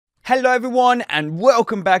Hello everyone and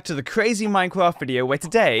welcome back to the crazy Minecraft video where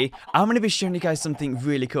today I'm going to be showing you guys something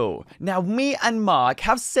really cool. Now me and Mark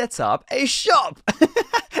have set up a shop.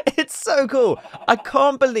 It's so cool. I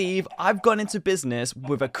can't believe I've gone into business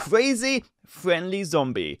with a crazy friendly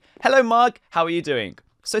zombie. Hello Mark, how are you doing?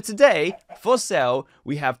 So today for sale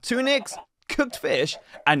we have tunics, cooked fish,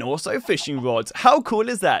 and also fishing rods. How cool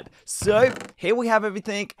is that? So here we have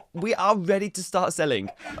everything. We are ready to start selling.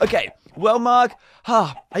 Okay, well Mark,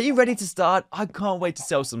 are you ready to start? I can't wait to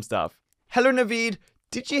sell some stuff. Hello Naveed,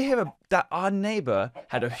 did you hear that our neighbor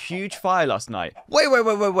had a huge fire last night?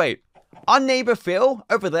 Wait. Our neighbor Phil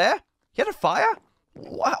over there, he had a fire?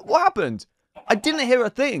 What happened? I didn't hear a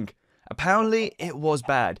thing. Apparently it was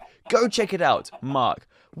bad. Go check it out, Mark.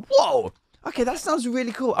 Whoa! Okay, that sounds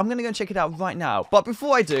really cool. I'm gonna go and check it out right now. But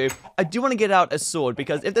before I do want to get out a sword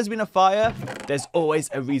because if there's been a fire, there's always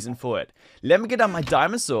a reason for it. Let me get out my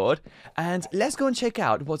diamond sword and let's go and check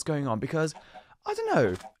out what's going on because, I don't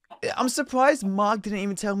know. I'm surprised Mark didn't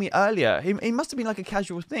even tell me earlier. He must have been like a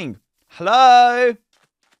casual thing. Hello?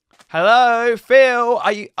 Hello, Phil?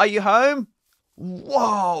 Are you home?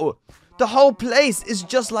 Whoa! The whole place is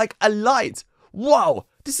just like a light. Whoa!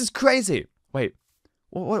 This is crazy. Wait.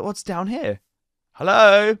 What's down here?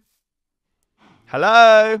 Hello?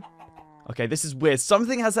 Hello? Okay, this is weird.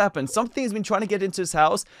 Something has happened. Something has been trying to get into his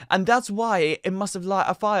house, and that's why it must have lit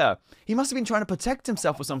a fire. He must have been trying to protect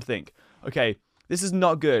himself or something. Okay, this is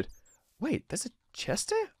not good. Wait, there's a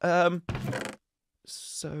chest here?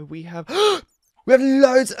 So we have... we have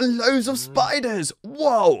loads and loads of spiders.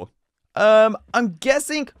 Whoa. I'm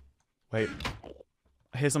guessing... Wait.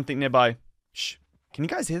 I hear something nearby. Shh. Can you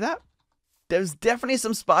guys hear that? There's definitely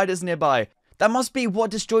some spiders nearby. That must be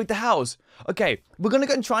what destroyed the house. Okay, we're going to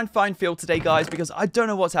go and try and find Phil today, guys, because I don't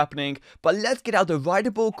know what's happening. But let's get out the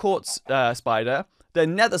rideable quartz spider, the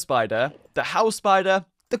nether spider, the house spider,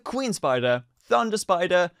 the queen spider, thunder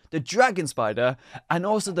spider, the dragon spider, and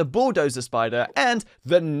also the bulldozer spider, and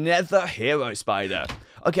the nether hero spider.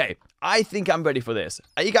 Okay, I think I'm ready for this.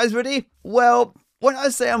 Are you guys ready? Well, when I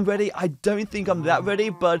say I'm ready, I don't think I'm that ready,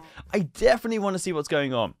 but I definitely want to see what's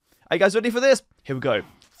going on. Are you guys ready for this? Here we go.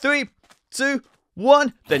 3, 2,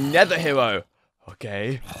 1. The nether hero.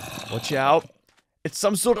 Okay. Watch out. It's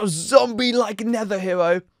some sort of zombie-like nether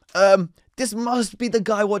hero. This must be the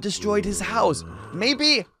guy what destroyed his house.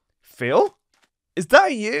 Maybe Phil? Is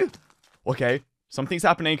that you? Okay. Something's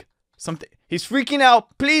happening. He's freaking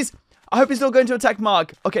out. Please. I hope he's not going to attack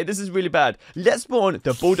Mark. Okay, this is really bad. Let's spawn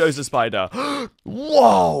the bulldozer spider.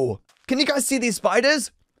 Whoa. Can you guys see these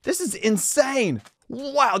spiders? This is insane.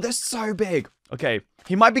 Wow, they're so big. Okay,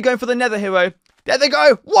 he might be going for the nether hero. There they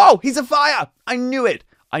go. Whoa, he's a fire. I knew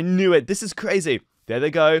it. This is crazy. There they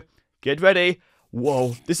go. Get ready.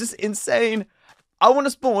 Whoa, this is insane. I want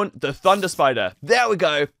to spawn the thunder spider. There we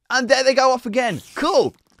go. And there they go off again.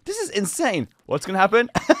 Cool. This is insane. What's going to happen?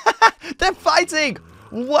 They're fighting.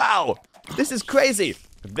 Wow, this is crazy.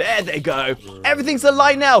 There they go. Everything's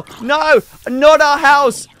alight now. No, not our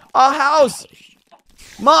house. Our house.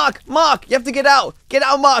 Mark, you have to get out. Get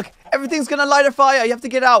out, Mark. Everything's going to light a fire. You have to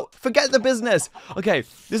get out. Forget the business. Okay,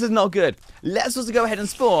 this is not good. Let's also go ahead and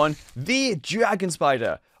spawn the dragon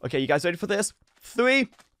spider. Okay, you guys ready for this? 3,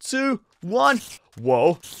 2, 1.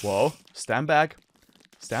 Whoa. Stand back.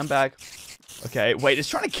 Okay, wait, it's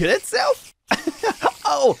trying to kill itself?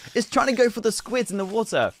 Oh, it's trying to go for the squids in the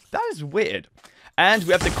water. That is weird. And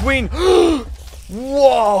we have the queen.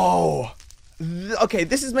 Whoa. Okay,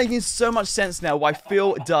 this is making so much sense now why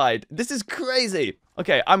Phil died. This is crazy.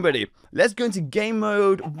 Okay, I'm ready. Let's go into game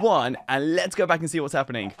mode 1 and let's go back and see what's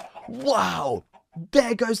happening. Wow,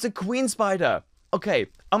 there goes the queen spider. Okay,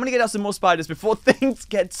 I'm gonna get out some more spiders before things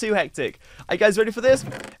get too hectic. Are you guys ready for this?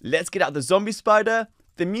 Let's get out the zombie spider,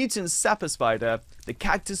 the mutant sapper spider, the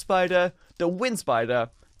cactus spider, the wind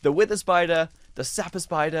spider, the wither spider, the sapper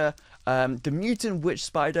spider, the mutant witch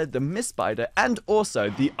spider, the mist spider, and also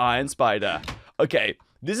the iron spider. Okay,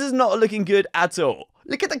 this is not looking good at all.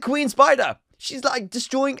 Look at the queen spider. She's like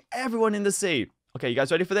destroying everyone in the sea. Okay, you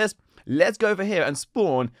guys ready for this? Let's go over here and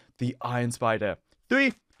spawn the iron spider.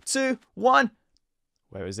 3, 2, 1.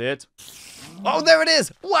 Where is it? Oh, there it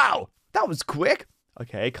is. Wow, that was quick.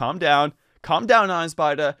 Okay, calm down. Calm down, iron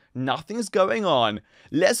spider. Nothing's going on.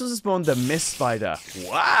 Let's also spawn the mist spider.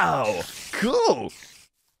 Wow, cool.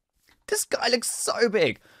 This guy looks so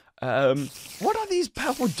big. What are these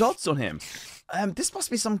purple dots on him? This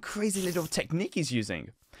must be some crazy little technique he's using.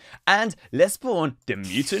 And let's spawn the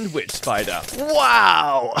mutant witch spider.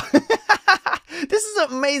 Wow! This is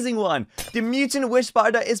an amazing one. The mutant witch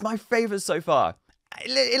spider is my favorite so far.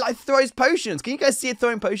 It like throws potions. Can you guys see it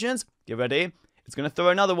throwing potions? Get ready. It's going to throw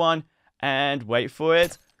another one. And wait for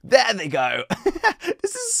it. There they go.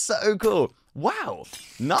 This is so cool. Wow.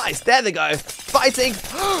 Nice. There they go. Fighting.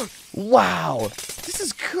 Wow. This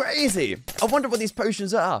is crazy. I wonder what these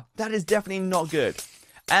potions are. That is definitely not good.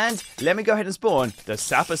 And let me go ahead and spawn the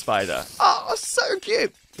sapper spider. Oh, so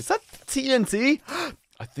cute. Is that TNT?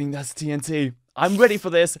 I think that's TNT. I'm ready for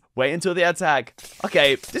this. Wait until they attack.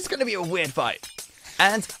 Okay, this is going to be a weird fight.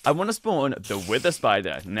 And I want to spawn the wither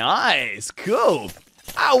spider. Nice. Cool.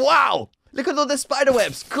 Oh, wow. Look at all the spider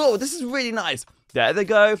webs. Cool. This is really nice. There they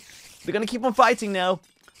go. They're going to keep on fighting now.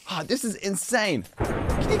 Oh, this is insane.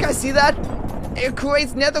 Can you guys see that? It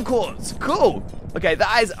creates nether quartz. Cool. Okay,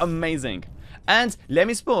 that is amazing. And let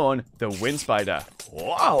me spawn the wind spider.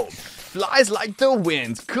 Wow. Flies like the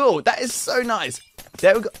wind. Cool. That is so nice.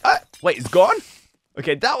 There we go. Wait, it's gone?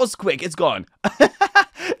 Okay, that was quick. It's gone.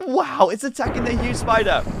 Wow, it's attacking the huge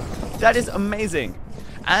spider. That is amazing.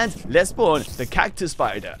 And let's spawn the cactus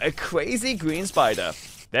spider. A crazy green spider.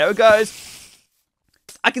 There it goes.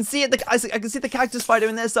 I can see it. I can see the cactus spider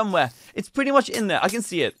in there somewhere. It's pretty much in there. I can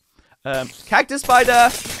see it. Cactus spider.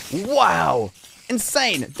 Wow.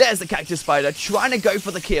 Insane. There's the cactus spider trying to go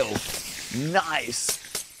for the kill. Nice.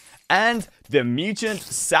 And the mutant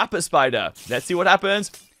sapper spider. Let's see what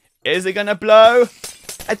happens. Is it going to blow?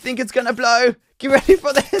 I think it's going to blow. Get ready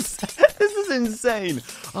for this. This is insane.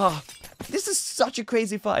 Oh, this is such a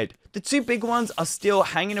crazy fight. The two big ones are still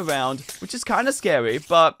hanging around, which is kind of scary,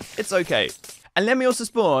 but it's okay. And let me also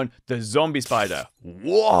spawn the zombie spider.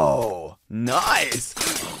 Whoa, nice.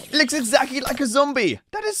 It looks exactly like a zombie.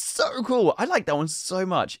 That is so cool. I like that one so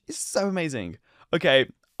much. It's so amazing. Okay,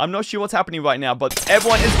 I'm not sure what's happening right now, but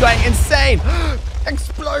everyone is going insane.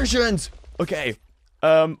 Explosions. Okay,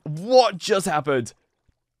 what just happened?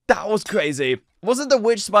 That was crazy. Was it the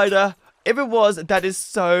witch spider? If it was, that is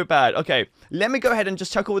so bad. Okay, let me go ahead and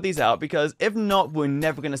just chuck all of these out, because if not, we're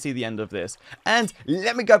never going to see the end of this. And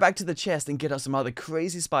let me go back to the chest and get us some other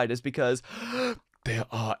crazy spiders, because they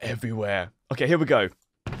are everywhere. Okay, here we go.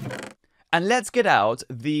 And let's get out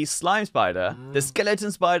the slime spider, the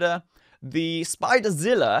skeleton spider, the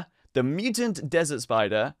spiderzilla, the mutant desert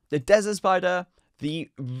spider, the desert spider, the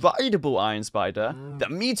rideable iron spider, the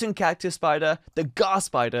mutant cactus spider, the gas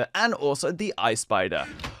spider, and also the ice spider.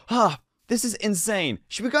 This is insane.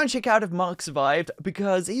 Should we go and check out if Mark survived?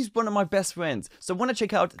 Because he's one of my best friends. So I want to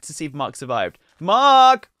check out to see if Mark survived.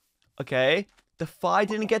 Mark! Okay. The fire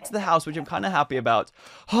didn't get to the house, which I'm kind of happy about.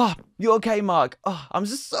 You okay, Mark? I'm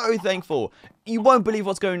just so thankful. You won't believe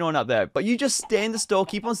what's going on out there. But you just stay in the store,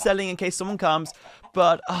 keep on selling in case someone comes.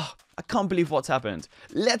 But, I can't believe what's happened.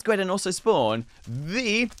 Let's go ahead and also spawn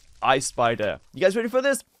the ice spider. You guys ready for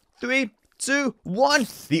this? 3, 2, 1.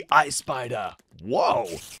 The ice spider. Whoa.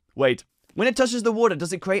 Wait. When it touches the water,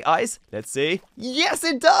 does it create ice? Let's see. Yes,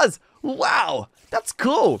 it does. Wow. That's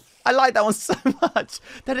cool. I like that one so much.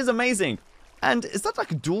 That is amazing. And is that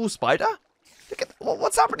like a dual spider? Look at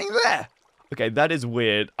what's happening there. Okay, that is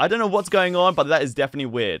weird. I don't know what's going on, but that is definitely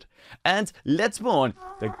weird. And let's spawn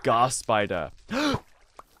the gas spider.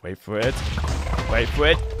 Wait for it. Wait for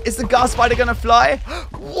it. Is the gas spider gonna fly?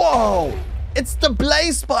 Whoa! It's the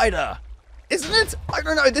blaze spider. Isn't it? I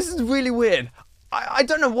don't know. This is really weird. I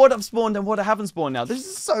don't know what I've spawned and what I haven't spawned now. This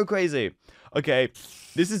is so crazy. Okay,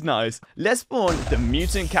 this is nice. Let's spawn the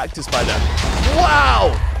mutant cactus spider.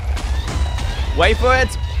 Wow! Wait for it.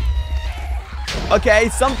 Okay,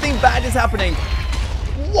 something bad is happening.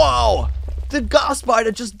 Whoa! The gas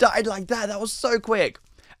spider just died like that. That was so quick.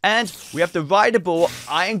 And we have the rideable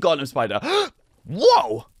iron golem spider.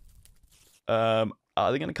 Whoa!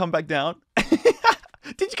 Are they going to come back down?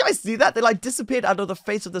 Did you guys see that? They like disappeared out of the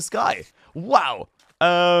face of the sky. Wow.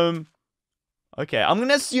 Okay, I'm going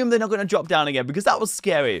to assume they're not going to drop down again because that was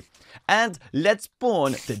scary. And let's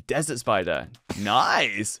spawn the desert spider.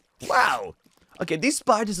 Nice. Wow. Okay, these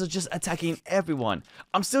spiders are just attacking everyone.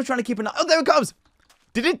 I'm still trying to keep an eye. Oh, there it comes.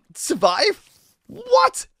 Did it survive?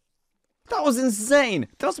 What? That was insane.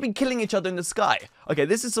 They must have been killing each other in the sky. Okay,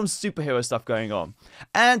 this is some superhero stuff going on.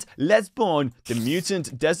 And let's spawn the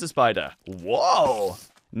mutant desert spider. Whoa.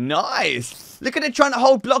 Nice. Look at it trying to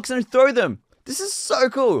hold blocks and throw them. This is so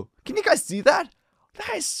cool. Can you guys see that?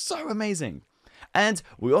 That is so amazing. And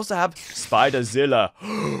we also have Spiderzilla.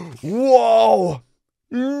 Whoa.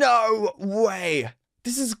 No way.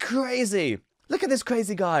 This is crazy. Look at this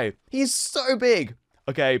crazy guy. He's so big.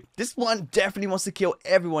 Okay, this one definitely wants to kill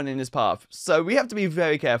everyone in his path. So we have to be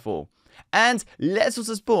very careful. And let's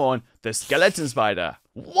also spawn the skeleton spider.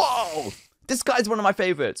 Whoa. This guy's one of my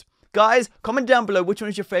favorites. Guys, comment down below which one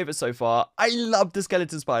is your favorite so far. I love the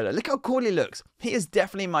skeleton spider. Look how cool he looks. He is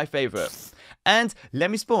definitely my favorite. And let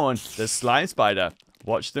me spawn the slime spider.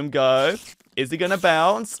 Watch them go. Is he gonna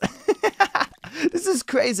bounce? This is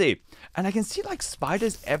crazy. And I can see like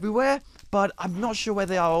spiders everywhere, but I'm not sure where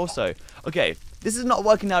they are also. Okay, this is not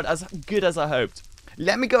working out as good as I hoped.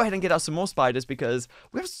 Let me go ahead and get out some more spiders because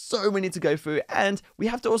we have so many to go through, and we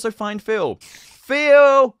have to also find Phil.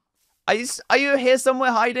 Phil! Are you here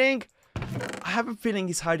somewhere hiding? I have a feeling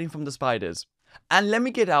he's hiding from the spiders. And let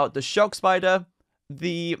me get out the shock spider,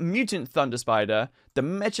 the mutant thunder spider, the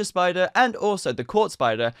mecha spider, and also the court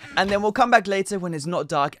spider. And then we'll come back later when it's not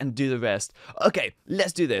dark and do the rest. Okay,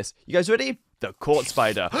 let's do this. You guys ready? The court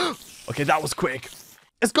spider. Okay, that was quick.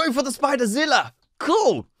 Let's go for the Spiderzilla.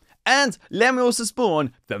 Cool. And let me also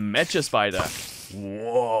spawn the mecha spider.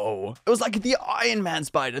 Whoa. It was like the Iron Man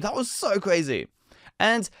spider. That was so crazy.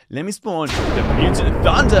 And let me spawn the mutant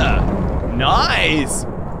thunder. Nice.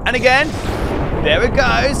 And again. There it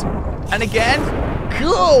goes. And again.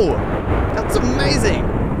 Cool. That's amazing.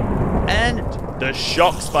 And the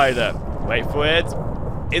shock spider. Wait for it.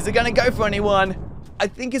 Is it going to go for anyone? I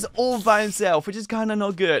think it's all by himself, which is kind of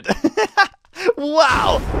not good.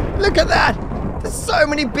 Wow. Look at that. There's so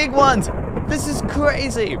many big ones. This is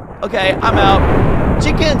crazy. Okay, I'm out.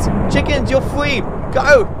 Chickens, you're free.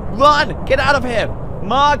 Go. Run. Get out of here.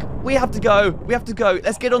 Mark, we have to go. We have to go.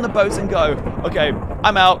 Let's get on the boats and go. Okay,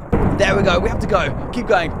 I'm out. There we go. We have to go. Keep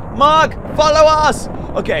going. Mark, follow us.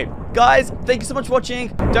 Okay, guys, thank you so much for watching.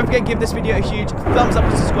 Don't forget to give this video a huge thumbs up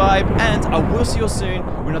and subscribe. And I will see you soon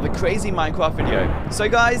with another crazy Minecraft video. So,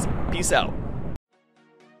 guys, peace out.